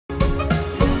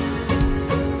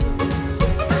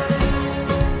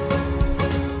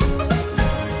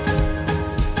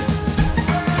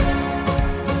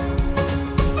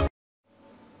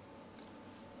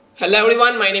Hello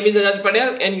everyone, my name is Azaz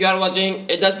Patel and you are watching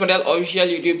Azaz Patel official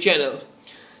YouTube channel.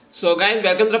 So guys,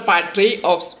 welcome to the part 3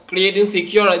 of creating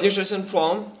secure registration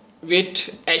form with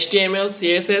HTML,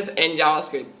 CSS and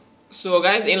JavaScript. So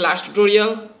guys, in last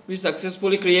tutorial we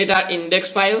successfully create our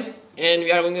index file and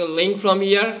we are going to link from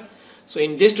here. So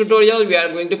in this tutorial we are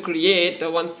going to create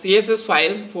one CSS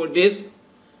file for this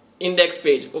index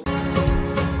page.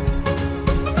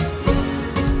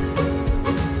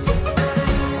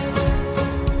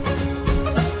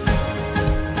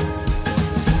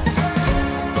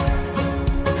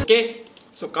 Okay,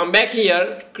 so come back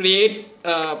here,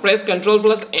 press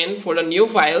Ctrl+N for the new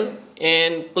file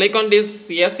and click on this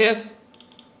CSS.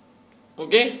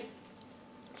 Okay,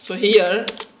 so here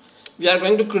we are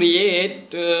going to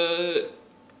create the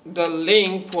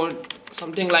link for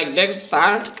something like that.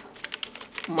 Start,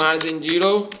 margin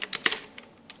 0,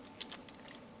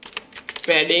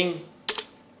 padding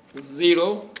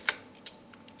 0,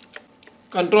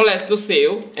 Ctrl+S to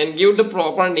save and give the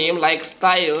proper name like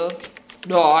style.css.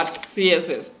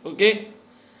 okay,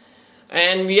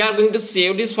 and we are going to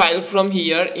save this file from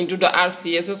here into the our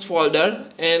CSS folder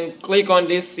and click on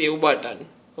this save button.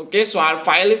 Okay, so our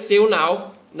file is saved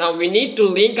now. Now we need to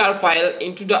link our file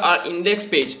into our index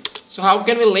page. So how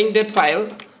can we link that file?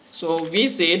 So we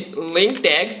said link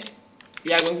tag.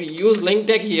 We are going to use link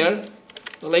tag here.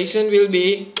 Relation will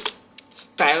be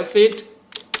style sheet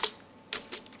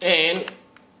and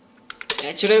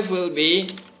href will be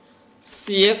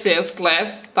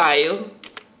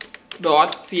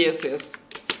css/style.css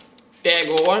tag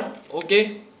over.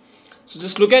 Okay, so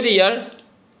just look at here.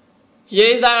 Here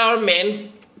is our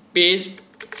main page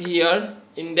here,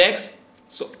 index.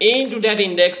 So into that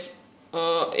index,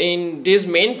 in this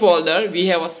main folder we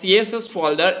have a CSS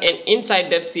folder, and inside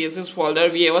that CSS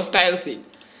folder we have a style sheet.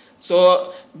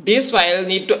 So this file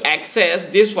need to access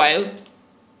this file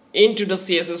into the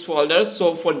CSS folder.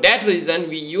 So for that reason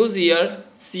we use here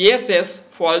CSS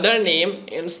folder name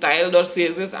and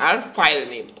style.css are file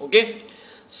name. Okay,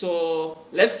 so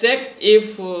let's check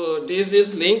if this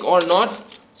is linked or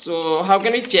not. So how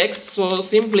can we check? So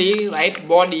simply write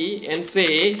body and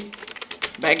say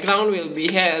background will be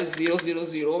has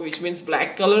 000, which means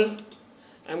black color.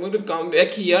 I'm going to come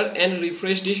back here and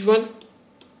refresh this one.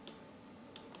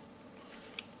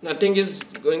 Nothing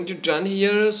is going to turn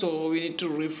here, so we need to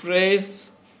refresh,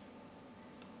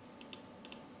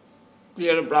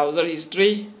 clear browser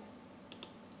history.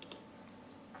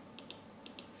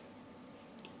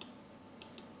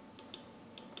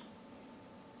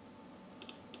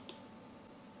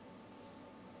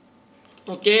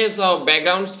 Okay, so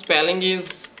background spelling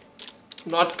is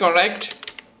not correct.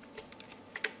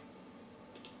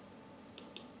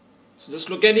 So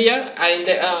just look at here, and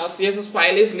CSS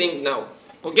file is linked now.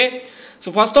 Okay,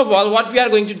 so first of all what we are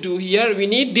going to do here, we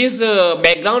need this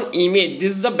background image.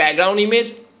 This is a background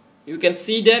image. You can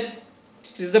see that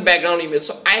this is a background image.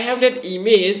 So I have that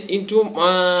image into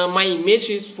my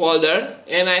images folder,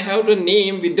 and I have the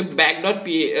name with the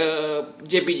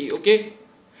back.jpg. okay,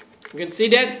 you can see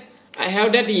that I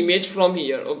have that image from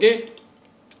here. Okay,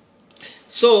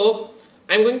 so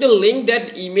I'm going to link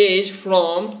that image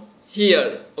from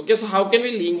here. Okay, so how can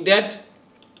we link that?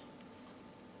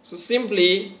 So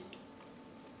simply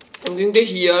I'm going to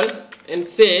here and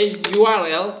say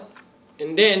URL,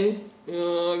 and then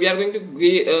we are going to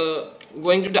be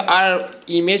going to our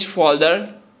image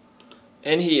folder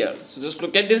and here. So just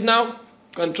look at this now,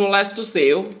 Ctrl+S to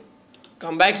save,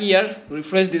 come back here,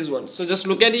 refresh this one. So just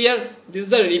look at here, this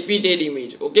is a repeated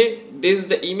image. Okay, this is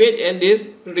the image and this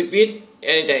repeat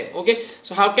anytime. Okay,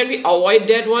 so how can we avoid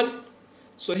that one?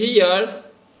 So here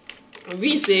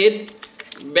we said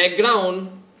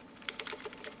background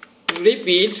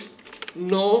repeat,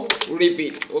 no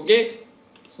repeat. Okay,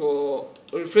 so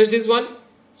refresh this one.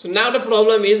 So now the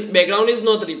problem is background is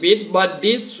not repeat, but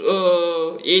this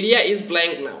area is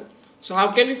blank now. So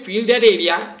how can we fill that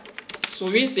area? So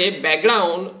we say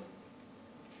background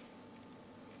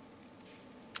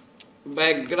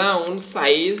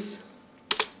size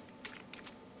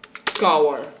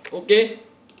cover. Okay,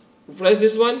 refresh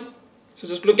this one. So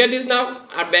just look at this now,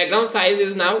 our background size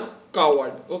is now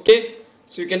covered. Okay,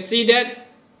 so you can see that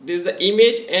this is the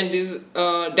image, and this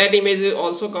that image is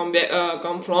also come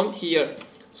from here.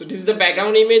 So this is the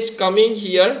background image coming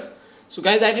here. So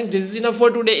guys, I think this is enough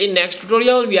for today. In next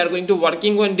tutorial we are going to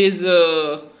working on this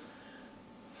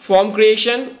form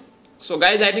creation. So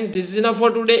guys, I think this is enough for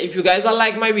today. If you guys are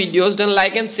like my videos, then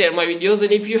like and share my videos,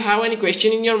 and if you have any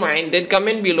question in your mind, then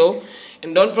comment below,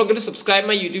 and don't forget to subscribe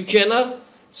my YouTube channel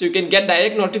so you can get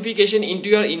direct notification into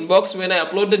your inbox when I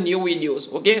upload the new videos.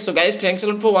 Okay, so guys, thanks a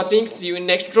lot for watching. See you in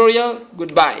next tutorial.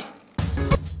 Goodbye.